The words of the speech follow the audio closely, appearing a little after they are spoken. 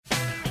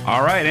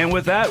All right, and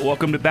with that,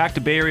 welcome back to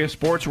Bay Area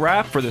Sports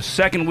Wrap. For the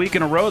second week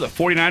in a row, the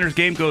 49ers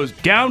game goes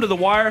down to the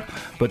wire,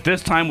 but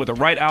this time with the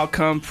right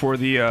outcome for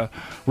the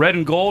red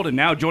and gold. And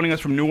now joining us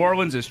from New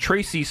Orleans is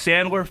Tracy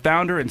Sandler,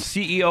 founder and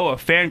CEO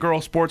of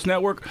Fangirl Sports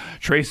Network.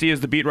 Tracy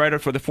is the beat writer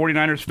for the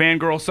 49ers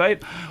Fangirl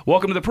site.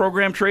 Welcome to the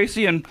program,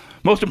 Tracy. And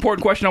most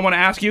important question I want to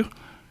ask you,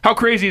 how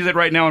crazy is it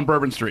right now on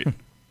Bourbon Street?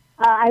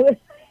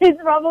 It's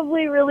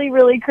probably really,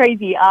 really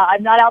crazy.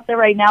 I'm not out there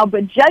right now,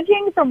 but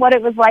judging from what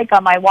it was like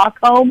on my walk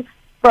home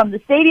from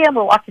the stadium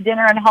or walk to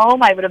dinner and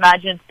home, I would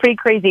imagine it's pretty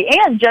crazy.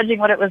 And judging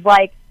what it was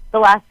like the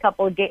last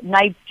couple of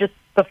nights just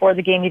before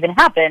the game even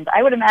happened,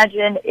 I would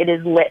imagine it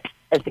is lit,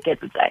 as the kids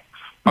would say.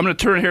 I'm going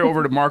to turn here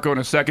over to Marco in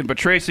a second, but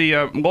Tracy,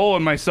 Lowell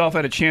and myself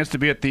had a chance to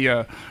be at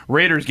the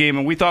Raiders game,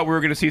 and we thought we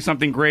were going to see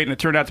something great, and it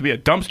turned out to be a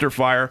dumpster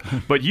fire.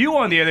 But you,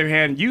 on the other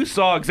hand, you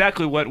saw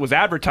exactly what was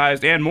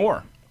advertised and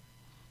more.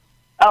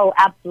 Oh,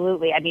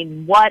 absolutely. I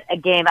mean, what a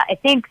game. I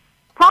think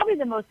probably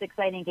the most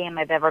exciting game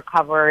I've ever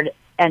covered,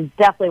 and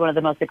definitely one of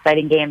the most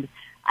exciting games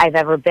I've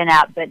ever been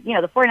at. But, you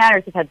know, the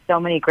 49ers have had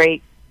so many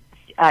great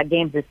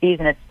games this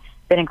season. It's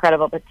been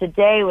incredible. But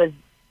today was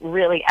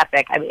really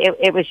epic. I mean,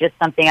 it was just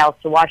something else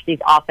to watch these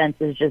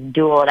offenses just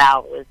duel it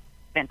out. It was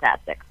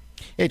fantastic.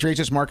 Hey,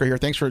 Tracy, it's Marco here.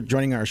 Thanks for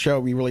joining our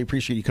show. We really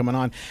appreciate you coming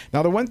on.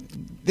 Now, the one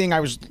thing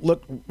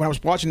when I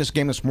was watching this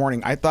game this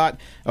morning, I thought,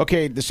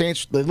 okay, the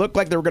Saints, they looked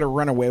like they were going to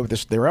run away with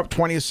this. They were up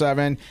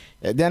 20-7.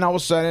 And then all of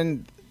a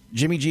sudden,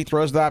 Jimmy G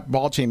throws that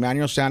ball to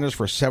Emmanuel Sanders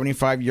for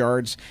 75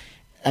 yards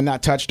and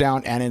that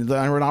touchdown. And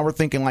now we're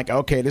thinking like,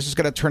 okay, this is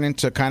going to turn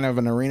into kind of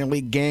an Arena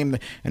League game,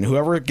 and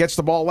whoever gets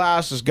the ball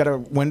last is going to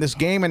win this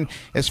game. And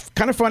it's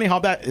kind of funny how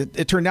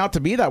it turned out to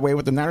be that way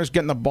with the Niners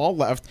getting the ball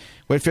left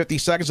with 50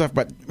 seconds left.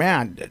 But,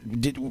 man,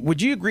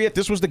 would you agree that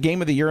this was the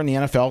game of the year in the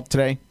NFL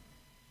today?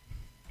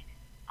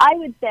 I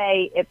would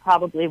say it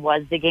probably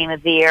was the game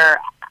of the year.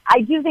 I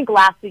do think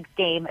last week's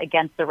game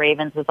against the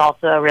Ravens was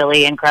also a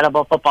really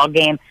incredible football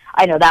game.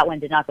 I know that one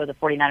did not go the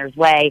 49ers'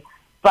 way,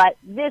 but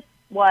this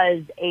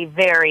was a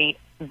very,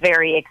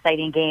 very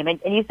exciting game. And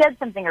you said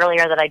something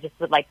earlier that I just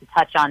would like to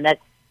touch on, that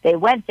they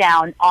went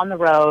down on the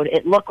road.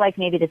 It looked like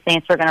maybe the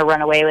Saints were going to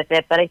run away with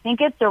it, but I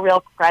think it's a real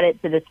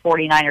credit to this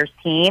 49ers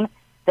team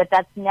that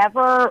that's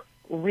never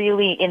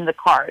really in the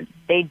cards.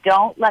 They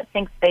don't let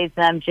things faze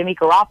them. Jimmy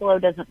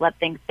Garoppolo doesn't let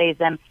things faze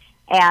them,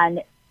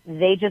 and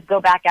they just go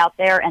back out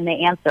there and they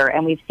answer.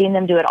 And we've seen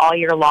them do it all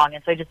year long.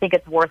 And so I just think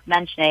it's worth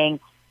mentioning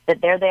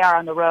that there they are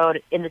on the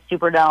road in the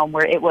Superdome,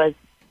 where it was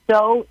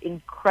so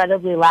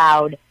incredibly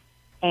loud,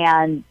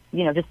 and,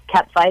 you know, just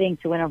kept fighting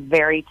to win a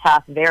very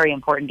tough, very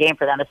important game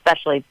for them,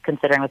 especially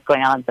considering what's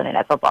going on in Sunday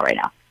Night Football right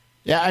now.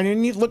 Yeah, I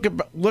mean, you look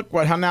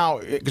how now,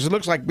 because it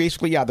looks like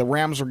basically, the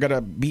Rams are going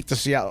to beat the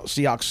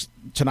Seahawks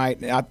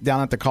tonight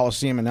down at the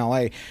Coliseum in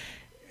L.A.,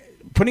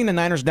 putting the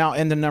Niners now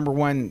in the number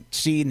one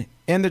seed,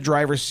 in the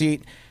driver's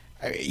seat.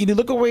 You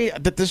look away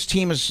that this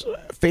team has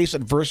faced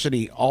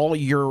adversity all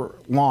year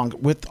long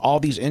with all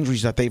these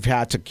injuries that they've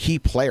had to key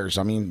players.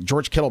 I mean,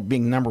 George Kittle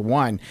being number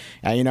one,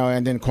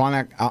 and then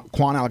Quan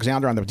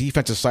Alexander on the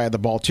defensive side of the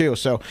ball too.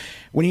 So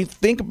when you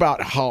think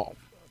about how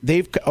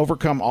they've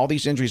overcome all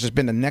these injuries, there's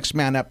been the next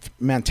man up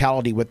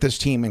mentality with this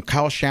team. And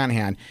Kyle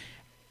Shanahan,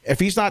 if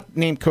he's not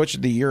named Coach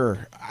of the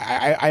Year,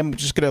 I'm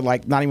just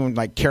gonna not even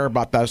care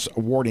about this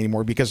award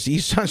anymore, because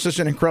he's done such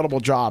an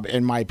incredible job,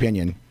 in my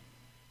opinion.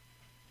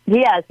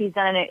 Yes, he's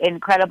done an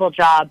incredible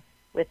job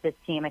with this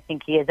team. I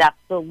think he is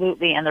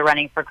absolutely in the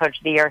running for Coach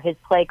of the Year. His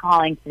play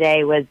calling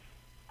today was,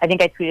 I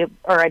think I tweeted,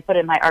 or I put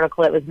in my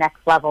article, it was next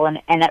level, and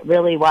it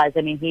really was.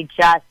 I mean, he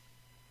had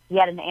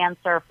an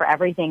answer for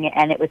everything,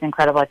 and it was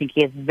incredible. I think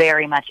he is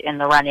very much in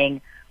the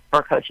running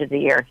for Coach of the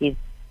Year. He's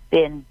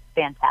been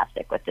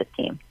fantastic with this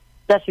team,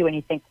 especially when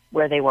you think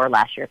where they were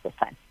last year at this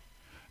time.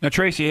 Now,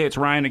 Tracy, hey, it's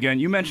Ryan again.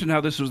 You mentioned how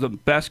this was the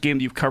best game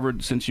that you've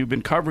covered since you've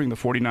been covering the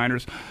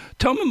 49ers.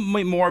 Tell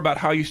me more about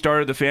how you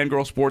started the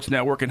Fangirl Sports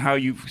Network and how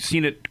you've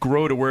seen it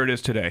grow to where it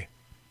is today.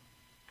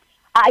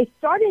 I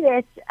started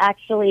it,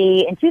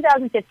 actually, in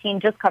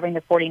 2015, just covering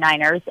the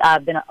 49ers.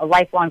 I've been a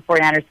lifelong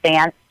 49ers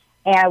fan,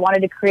 and I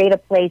wanted to create a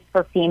place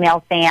for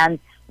female fans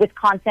with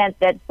content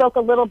that spoke a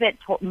little bit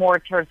more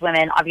towards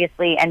women.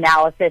 Obviously,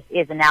 analysis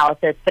is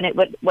analysis, but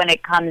when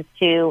it comes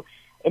to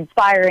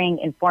inspiring,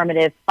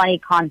 informative, funny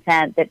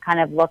content that kind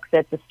of looks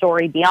at the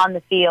story beyond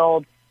the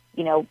field.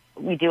 You know,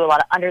 we do a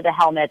lot of Under the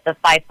Helmet, the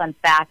 5 Fun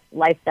Facts,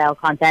 lifestyle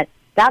content.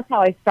 That's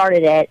how I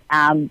started it.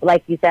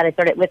 Like you said, I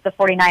started with the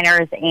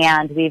 49ers,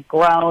 and we've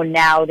grown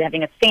now to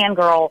having a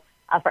Fangirl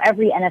for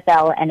every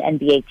NFL and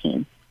NBA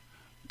team.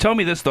 Tell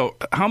me this, though.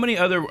 How many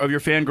other of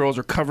your fangirls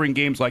are covering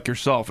games like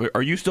yourself?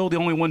 Are you still the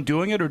only one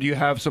doing it, or do you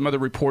have some other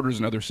reporters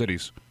in other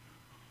cities?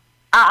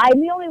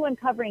 I'm the only one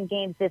covering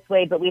games this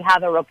way, but we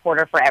have a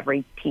reporter for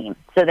every team.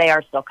 So they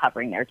are still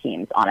covering their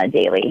teams on a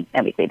daily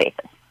and weekly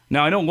basis.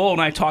 Now, I know Lowell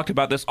and I talked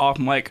about this off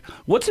mic.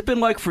 What's it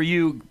been like for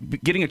you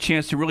getting a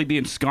chance to really be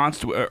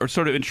ensconced or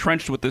sort of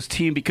entrenched with this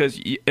team?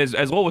 Because as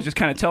Lowell was just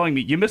kind of telling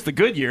me, you missed the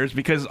good years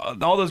because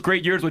all those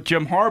great years with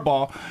Jim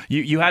Harbaugh,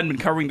 you hadn't been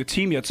covering the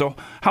team yet. So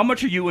how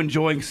much are you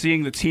enjoying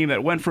seeing the team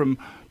that went from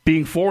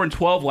being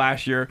 4-12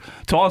 last year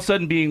to all of a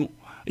sudden being,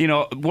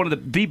 one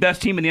of the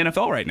best team in the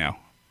NFL right now.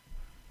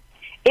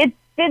 It's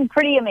been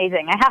pretty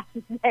amazing, I have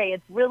to say.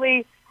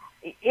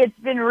 It's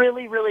been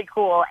really, really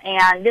cool.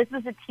 And this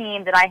was a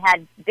team that I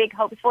had big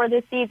hopes for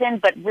this season,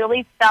 but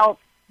really felt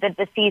that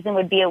the season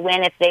would be a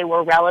win if they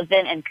were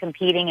relevant and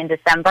competing in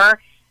December.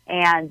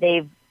 And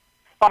they've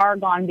far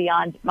gone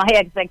beyond my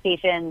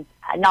expectations.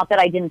 Not that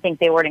I didn't think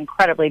they were an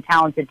incredibly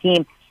talented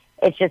team.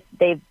 It's just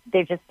they've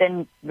just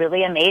been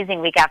really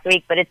amazing week after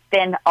week. But it's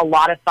been a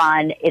lot of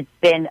fun. It's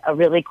been a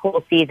really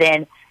cool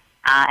season.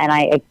 And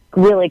I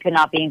really could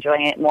not be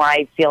enjoying it more.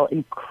 I feel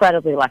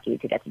incredibly lucky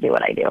to get to do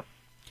what I do.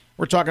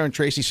 We're talking with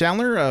Tracy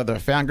Sandler, the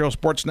Fangirl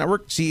Sports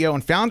Network, CEO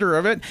and founder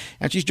of it,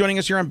 and she's joining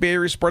us here on Bay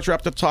Area Sports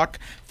Wrap to talk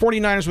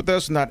 49ers with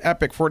us in that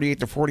epic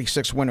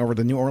 48-46 win over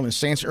the New Orleans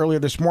Saints earlier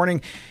this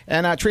morning.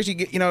 And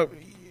Tracy,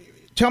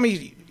 tell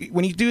me,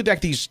 when you do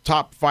these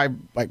top five,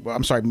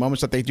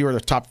 moments that they do, or the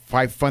top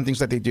 5 fun things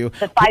that they do.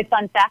 The 5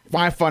 fun facts.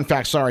 5 fun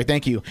facts. Sorry,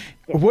 thank you.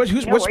 Yeah.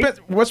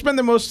 What's been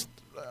the most,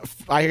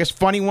 I guess,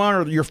 funny one,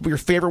 or your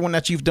favorite one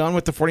that you've done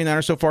with the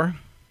 49ers so far?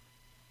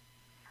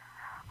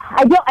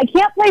 I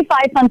can't play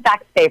 5 fun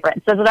facts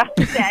favorites. That's what I have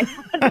to say. I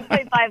can't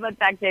play 5 fun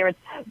facts favorites.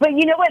 But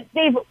you know what,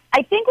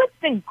 I think what's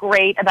been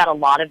great about a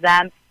lot of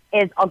them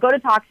is I'll go to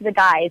talk to the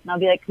guys and I'll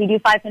be like, can we do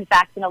 5 fun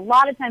facts? And a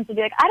lot of times they'll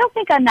be like, I don't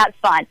think I'm that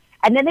fun.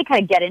 And then they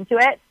kind of get into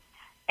it.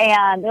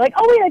 And they're like,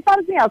 oh, wait, I thought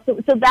of something else.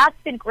 So that's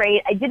been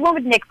great. I did one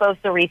with Nick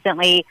Bosa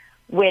recently,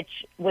 which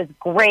was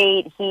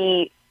great.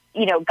 He,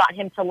 got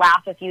him to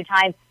laugh a few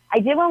times.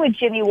 I did one with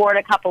Jimmy Ward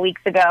a couple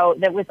weeks ago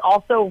that was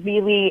also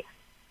really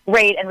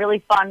great and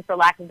really fun, for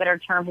lack of a better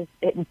term.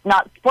 It's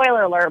not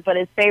spoiler alert, but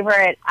his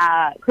favorite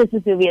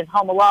Christmas movie is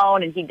Home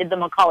Alone, and he did the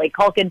Macaulay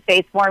Culkin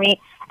face for me.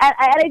 And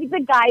I think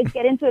the guys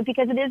get into it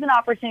because it is an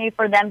opportunity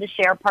for them to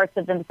share parts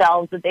of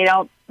themselves that they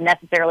don't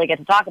necessarily get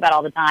to talk about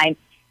all the time.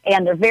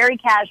 And they're very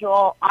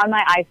casual on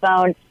my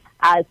iPhone,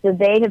 so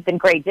they have been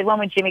great. Did one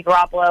with Jimmy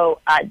Garoppolo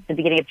at the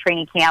beginning of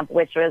training camp,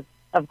 which was,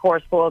 of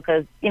course, cool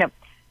because,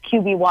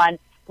 QB1.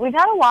 We've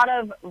had a lot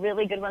of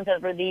really good ones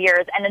over the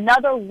years. And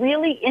another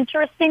really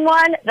interesting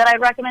one that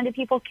I'd recommend to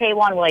people,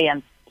 K'Wan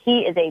Williams. He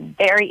is a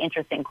very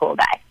interesting, cool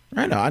guy.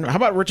 I know. How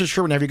about Richard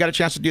Sherman? Have you got a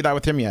chance to do that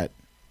with him yet?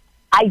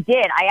 I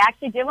did. I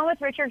actually did one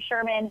with Richard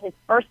Sherman, his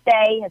first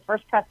day, his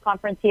first press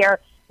conference here,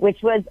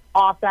 which was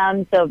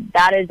awesome. So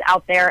that is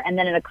out there. And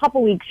then in a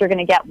couple weeks, you're going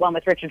to get one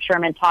with Richard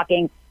Sherman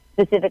talking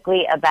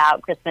specifically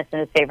about Christmas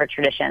and his favorite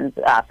traditions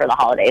for the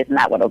holidays, and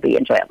that one will be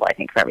enjoyable, I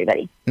think, for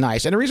everybody.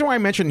 Nice. And the reason why I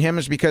mentioned him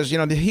is because,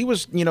 he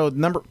was,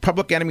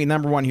 public enemy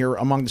number 1 here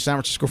among the San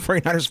Francisco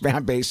 49ers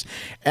fan base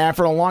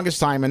for the longest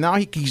time, and now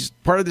he's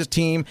part of this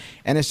team,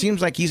 and it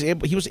seems like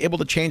he was able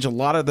to change a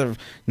lot of the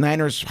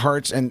Niners'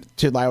 hearts, and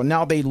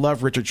now they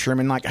love Richard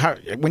Sherman. Like,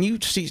 when you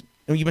see...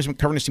 You've been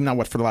covering this team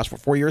now, for the last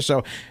 4 years?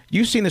 So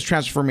you've seen this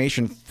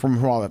transformation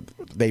from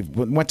they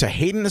went to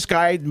hating this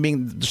guy,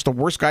 being just the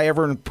worst guy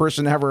ever in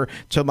person ever,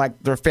 to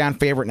their fan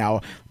favorite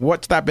now.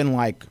 What's that been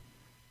like?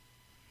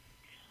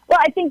 Well,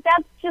 I think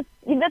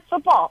that's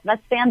football.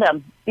 That's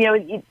fandom.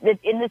 In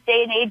this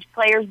day and age,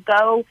 players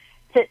go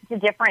to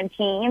different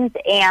teams.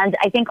 And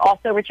I think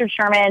also Richard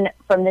Sherman,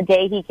 from the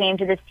day he came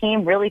to this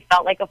team, really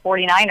felt like a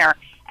 49er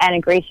and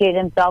ingratiated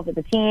himself with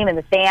the team and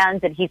the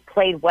fans. And he's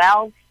played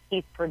well.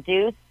 He's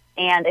produced.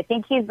 And I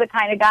think he's the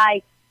kind of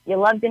guy you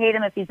love to hate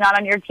him if he's not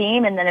on your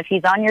team, and then if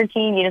he's on your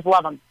team, you just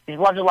love him. You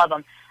just love to love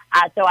him.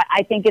 So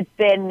I think it's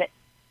been,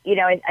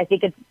 I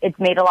think it's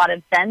made a lot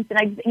of sense.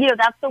 And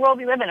that's the world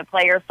we live in. A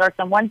player starts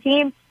on one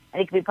team, and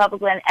he could be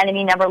publicly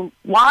enemy number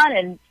 1,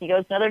 and he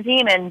goes to another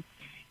team, and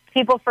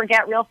people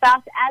forget real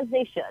fast, as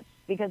they should,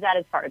 because that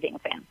is part of being a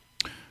fan.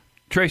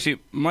 Tracy,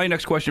 my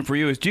next question for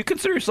you is, do you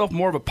consider yourself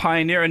more of a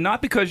pioneer, and not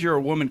because you're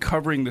a woman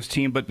covering this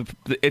team, but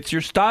it's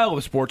your style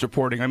of sports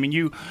reporting? I mean,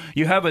 you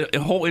have a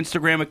whole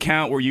Instagram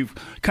account where you've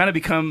kind of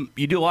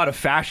you do a lot of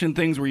fashion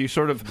things where you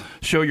sort of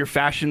show your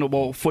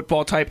fashionable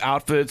football-type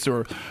outfits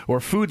or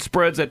food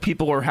spreads that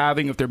people are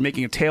having if they're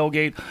making a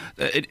tailgate.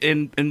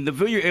 And the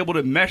way you're able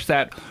to mesh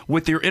that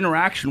with your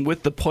interaction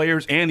with the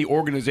players and the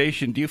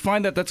organization, do you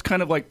find that that's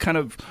kind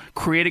of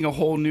creating a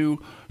whole new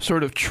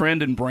sort of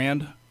trend and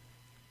brand?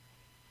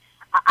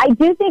 I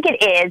do think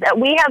it is.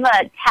 We have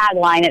a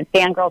tagline at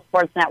Fangirl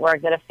Sports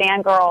Network that a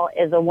fangirl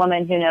is a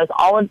woman who knows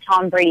all of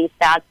Tom Brady's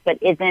stats but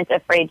isn't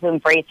afraid to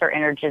embrace her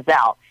inner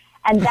Giselle.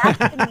 And that's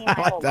to me my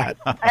whole life.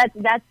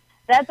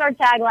 That's our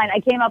tagline.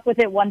 I came up with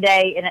it one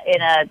day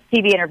in a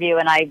TV interview,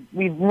 and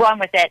we run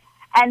with it.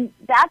 And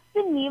that's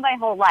been me my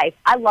whole life.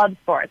 I love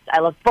sports. I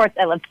love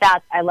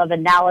stats. I love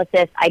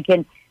analysis. I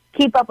can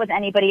keep up with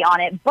anybody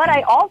on it. But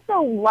I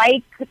also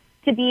like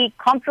to be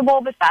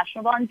comfortable but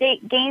fashionable on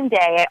game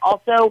day. I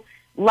also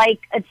like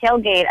a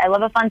tailgate. I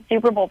love a fun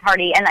Super Bowl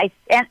party, and I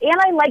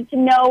like to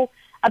know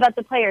about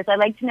the players. I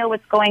like to know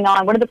what's going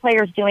on. What are the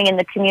players doing in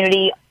the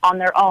community on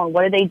their own?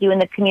 What do they do in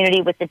the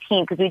community with the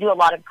team? Because we do a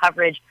lot of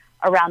coverage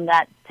around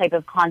that type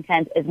of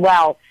content as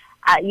well.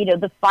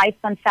 The 5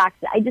 fun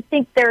facts. I just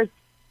think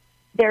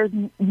there's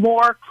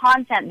more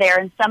content there,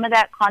 and some of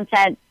that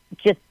content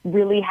just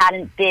really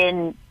hadn't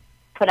been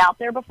put out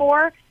there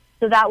before.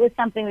 So that was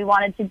something we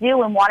wanted to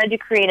do and wanted to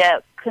create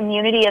a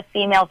community of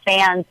female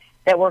fans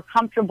that were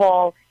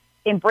comfortable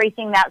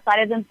embracing that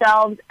side of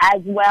themselves,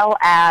 as well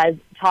as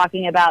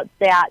talking about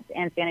stats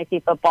and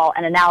fantasy football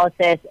and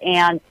analysis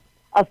and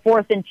a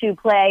 4th and 2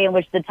 play in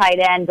which the tight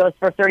end goes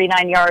for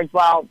 39 yards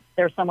while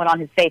there's someone on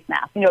his face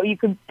mask. You know, you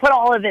could put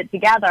all of it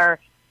together.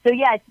 So,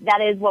 yes,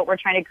 that is what we're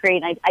trying to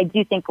create. And I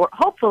do think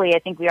I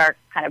think we are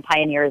kind of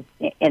pioneers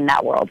in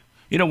that world.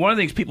 You know, one of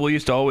the things people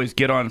used to always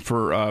get on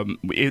for,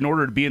 in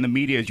order to be in the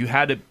media, is you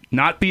had to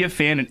not be a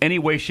fan in any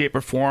way, shape,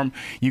 or form.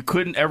 You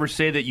couldn't ever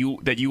say that you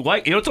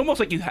like. You know, it's almost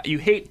like you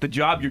hate the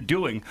job you're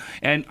doing.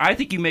 And I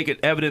think you make it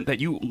evident that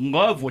you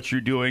love what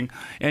you're doing.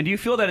 And do you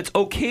feel that it's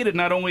okay to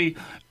not only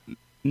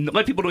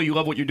let people know you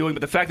love what you're doing,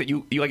 but the fact that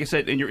you like I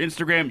said, in your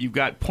Instagram, you've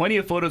got plenty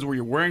of photos where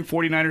you're wearing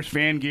 49ers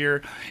fan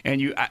gear, and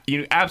you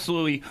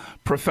absolutely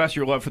profess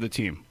your love for the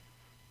team?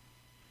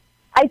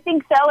 I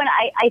think so, and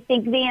I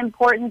think the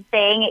important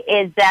thing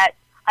is that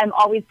I'm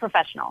always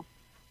professional.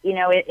 You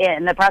know,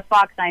 in the press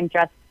box, I'm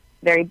dressed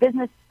very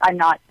business. I'm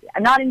not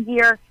in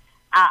gear.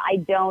 I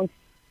don't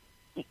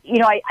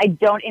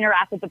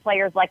interact with the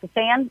players like a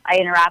fan. I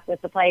interact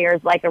with the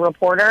players like a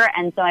reporter,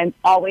 and so I'm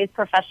always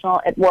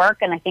professional at work,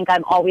 and I think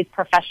I'm always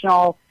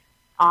professional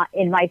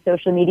in my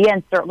social media,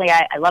 and certainly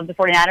I love the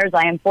 49ers.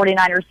 I am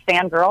 49ers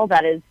Fangirl.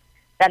 That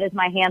is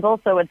my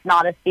handle, so it's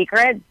not a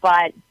secret,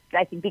 but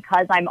I think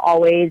because I'm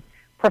always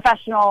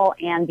professional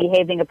and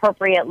behaving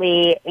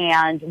appropriately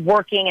and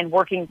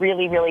working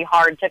really, really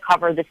hard to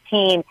cover this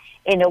team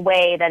in a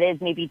way that is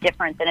maybe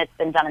different than it's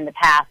been done in the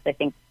past, I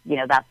think, you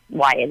know, that's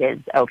why it is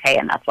okay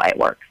and that's why it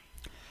works.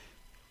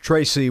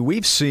 Tracy,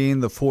 we've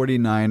seen the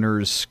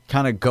 49ers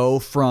kind of go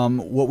from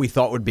what we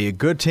thought would be a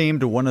good team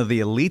to one of the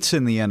elites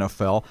in the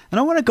NFL.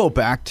 And I want to go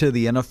back to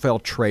the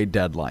NFL trade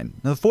deadline.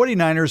 Now, the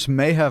 49ers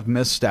may have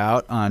missed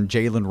out on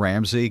Jalen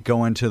Ramsey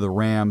going to the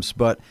Rams,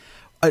 but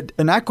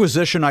an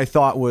acquisition I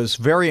thought was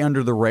very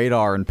under the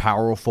radar and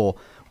powerful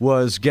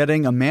was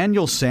getting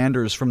Emmanuel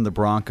Sanders from the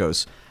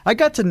Broncos. I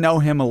got to know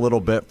him a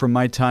little bit from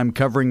my time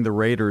covering the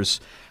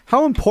Raiders.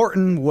 How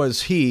important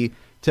was he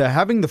to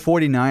having the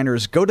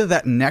 49ers go to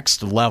that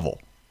next level?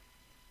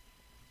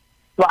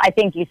 Well, I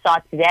think you saw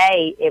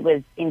today it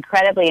was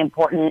incredibly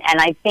important,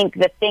 and I think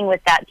the thing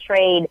with that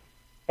trade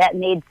that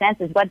made sense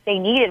is what they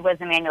needed was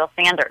Emmanuel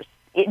Sanders.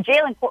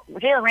 Jalen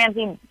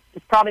Ramsey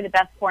is probably the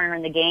best corner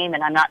in the game,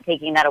 and I'm not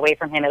taking that away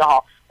from him at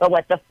all. But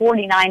what the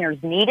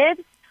 49ers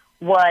needed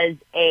was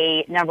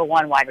a number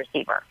 1 wide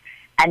receiver,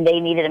 and they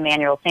needed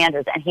Emmanuel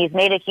Sanders, and he's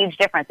made a huge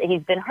difference.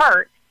 He's been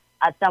hurt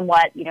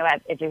somewhat, you know,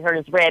 if you hurt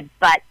his ribs,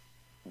 but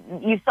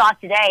you saw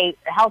today,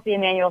 healthy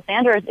Emmanuel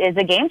Sanders is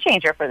a game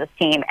changer for this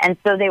team, and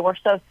so they were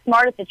so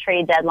smart at the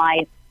trade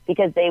deadline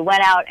because they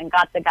went out and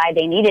got the guy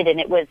they needed, and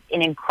it was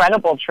an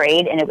incredible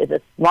trade, and it was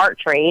a smart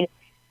trade,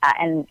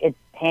 and it's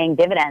paying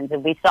dividends,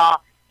 and we saw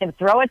him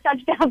throw a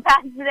touchdown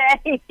pass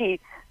today. He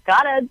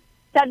got a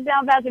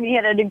touchdown pass, and he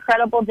had an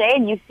incredible day,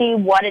 and you see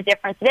what a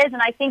difference it is.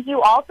 And I think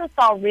you also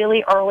saw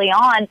really early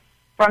on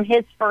from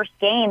his first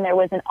game, there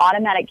was an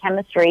automatic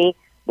chemistry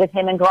with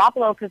him and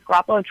Garoppolo because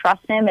Garoppolo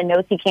trusts him and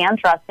knows he can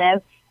trust him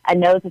and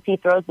knows if he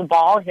throws the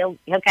ball, he'll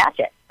catch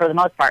it for the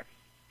most part.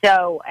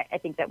 So I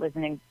think that was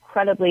an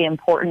incredibly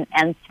important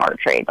and smart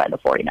trade by the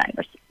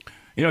 49ers.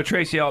 You know,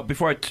 Tracy,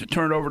 before I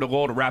turn it over to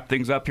Lowell to wrap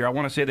things up here, I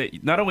want to say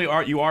that not only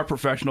are you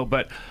professional,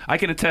 but I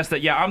can attest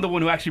that, yeah, I'm the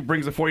one who actually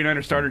brings the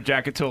 49er starter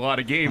jacket to a lot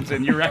of games,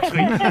 and you're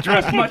actually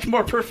dressed much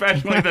more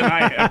professionally than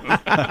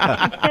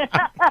I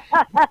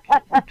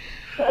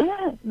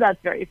am. That's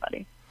very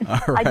funny.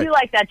 Right. I do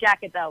like that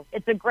jacket, though.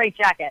 It's a great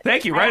jacket.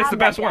 Thank you, right? It's the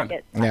best one.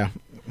 Yeah.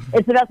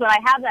 It's the best one. I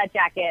have that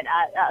jacket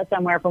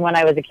somewhere from when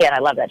I was a kid. I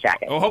love that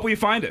jacket. Well, hopefully you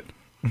find it.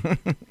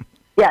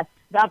 Yes,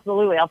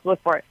 absolutely. I'll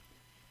look for it.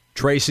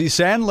 Tracy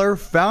Sandler,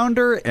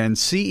 founder and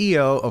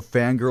CEO of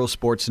Fangirl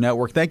Sports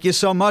Network. Thank you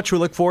so much. We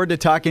look forward to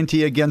talking to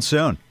you again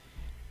soon.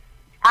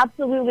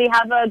 Absolutely.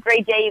 Have a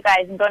great day, you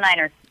guys, and go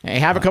Niners. Hey,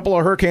 have a couple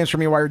of hurricanes for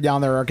me while you're down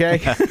there, okay?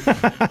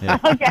 Yeah.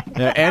 Okay.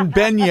 Yeah, and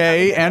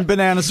beignet and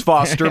bananas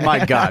Foster.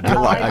 My God,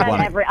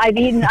 I've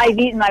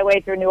eaten my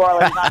way through New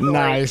Orleans.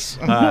 Nice.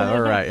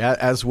 All right,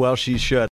 as well she should.